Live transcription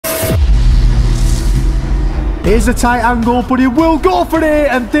Here's a tight angle, but he will go for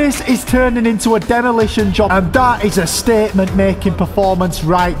it. And this is turning into a demolition job. And that is a statement-making performance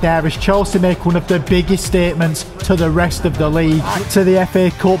right there as Chelsea make one of the biggest statements to the rest of the league. Back to the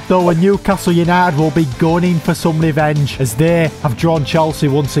FA Cup, though, and Newcastle United will be gunning for some revenge as they have drawn Chelsea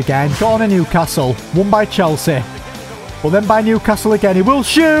once again. Corner Newcastle, won by Chelsea. But then by Newcastle again. He will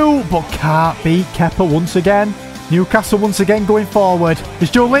shoot, but can't beat Kepa once again. Newcastle once again going forward. As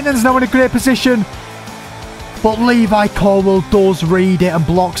Joe Linton's now in a great position. But Levi Colwill does read it and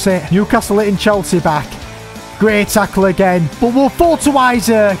blocks it. Newcastle hitting Chelsea back. Great tackle again. But will fall to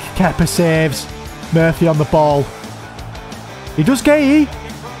Isaac. Kepa saves. Murphy on the ball. He does get it.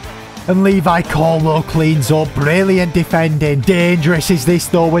 And Levi Colwill cleans up. Brilliant defending. Dangerous is this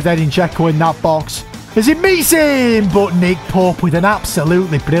though with Edin Dzeko in that box. As it meets him. But Nick Pope with an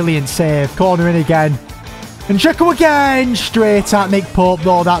absolutely brilliant save. Corner in again. And Dzeko again, straight at Nick Pope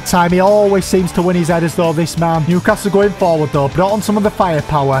though that time. He always seems to win his headers though, this man. Newcastle going forward though, brought on some of the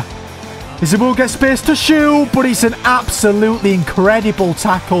firepower. As he will get space to shoot, but it's an absolutely incredible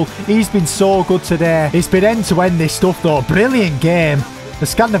tackle. He's been so good today. It's been end-to-end this stuff though. Brilliant game. The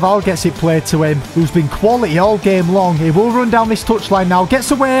Scandival gets it played to him, who's been quality all game long. He will run down this touchline now,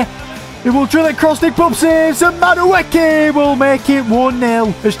 gets away. He will drill it across. Nick Pope saves, and Madueke will make it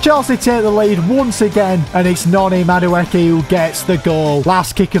 1-0 as Chelsea take the lead once again. And it's Noni Madueke who gets the goal.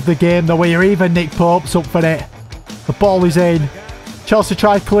 Last kick of the game though, where even Nick Pope's up for it. The ball is in. Chelsea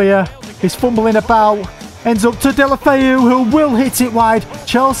try clear. He's fumbling about. Ends up to Deulofeu, who will hit it wide.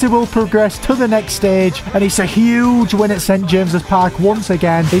 Chelsea will progress to the next stage. And it's a huge win at St James's Park once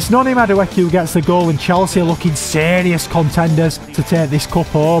again. It's Noni Madueke who gets the goal, and Chelsea are looking serious contenders to take this cup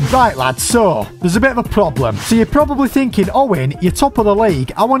home. Right, lads, so there's a bit of a problem. So you're probably thinking, Owen, you're top of the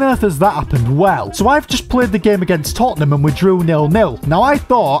league. How on earth has that happened? Well, so I've just played the game against Tottenham and we drew 0-0. Now, I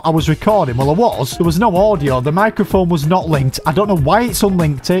thought I was recording. Well, I was. There was no audio. The microphone was not linked. I don't know why it's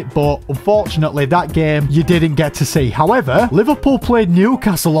unlinked it, but unfortunately, that game you didn't get to see. However, Liverpool played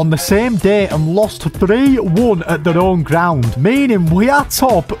Newcastle on the same day and lost 3-1 at their own ground, meaning we are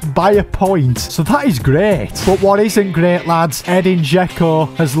top by a point. So that is great. But what isn't great, lads, Edin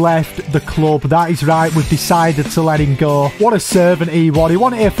Dzeko has left the club. That is right, we've decided to let him go. What a servant he was. He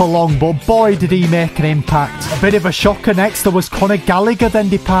wasn't here for long, but boy did he make an impact. A bit of a shocker next, there was Conor Gallagher then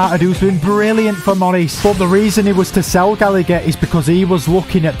departed, who's been brilliant for Morris. But the reason he was to sell Gallagher is because he was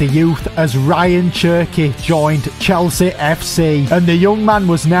looking at the youth as Ryan Cherki joined Chelsea FC, and the young man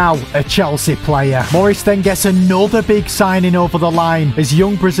was now a Chelsea player. Morris then gets another big signing over the line as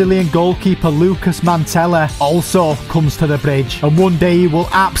young Brazilian goalkeeper Lucas Mantella also comes to the bridge, and one day he will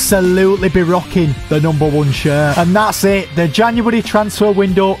absolutely be rocking the #1 shirt. And that's it, the January transfer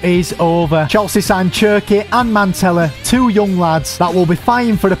window is over. Chelsea signed Cherki and Mantella, two young lads that will be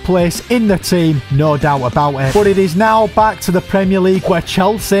fighting for a place in the team, no doubt about it. But it is now back to the Premier League where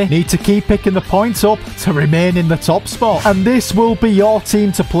Chelsea need to keep picking the points up to remain in the top spot. And this will be your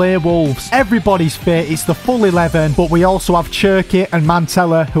team to play Wolves. Everybody's fit, it's the full 11, but we also have Cherki and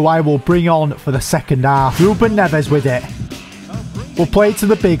Mantella, who I will bring on for the second half. Ruben Neves with it. We'll play it to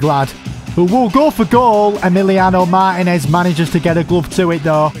the big lad, who will go for goal. Emiliano Martinez manages to get a glove to it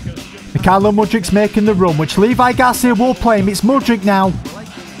though. Mykhailo Mudrik's making the run, which Levi Garcia will play him. It's Mudryk now.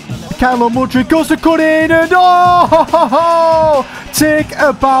 Mykhailo Mudryk goes to cut in, and take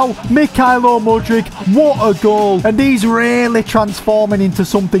a bow, Mykhailo Mudryk. What a goal. And he's really transforming into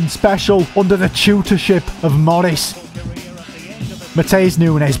something special under the tutorship of Morris. Mateus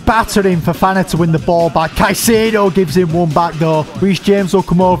Nunes battering for Fana to win the ball back. Caicedo gives him one back though. Reece James will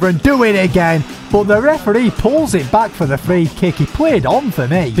come over and do it again. But the referee pulls it back for the free kick. He played on for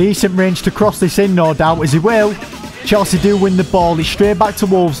me. Decent range to cross this in, no doubt, as he will. Chelsea do win the ball. It's straight back to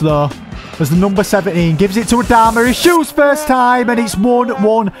Wolves though, as the number 17 gives it to Adama. He shoots first time, and it's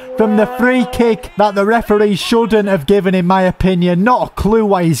 1-1 from the free kick that the referee shouldn't have given, in my opinion. Not a clue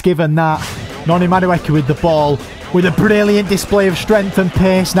why he's given that. Noni Madueke with the ball, with a brilliant display of strength and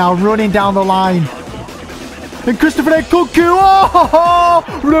pace now, running down the line. And Christopher Nkunku,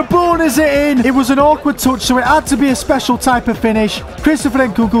 Rabona's it in. It was an awkward touch, so it had to be a special type of finish. Christopher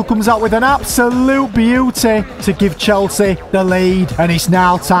Nkunku comes out with an absolute beauty to give Chelsea the lead. And it's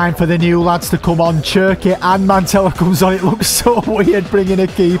now time for the new lads to come on. Cherki and Mantella comes on. It looks so weird bringing a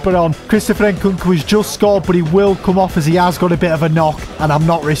keeper on. Christopher Nkunku has just scored, but he will come off as he has got a bit of a knock. And I'm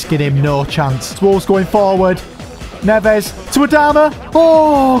not risking him, no chance. Wolves going forward. Neves to Adama.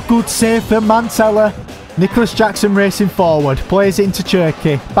 Oh, good save from Mantella. Nicholas Jackson racing forward, plays it into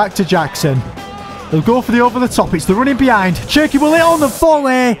Cherki, back to Jackson. They'll go for the over the top. It's the running behind. Cherki will hit on the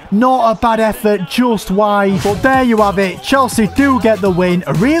volley. Not a bad effort, just wide. But there you have it. Chelsea do get the win.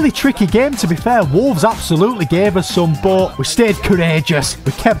 A really tricky game, to be fair. Wolves absolutely gave us some, but we stayed courageous.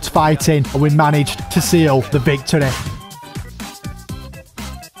 We kept fighting and we managed to seal the victory.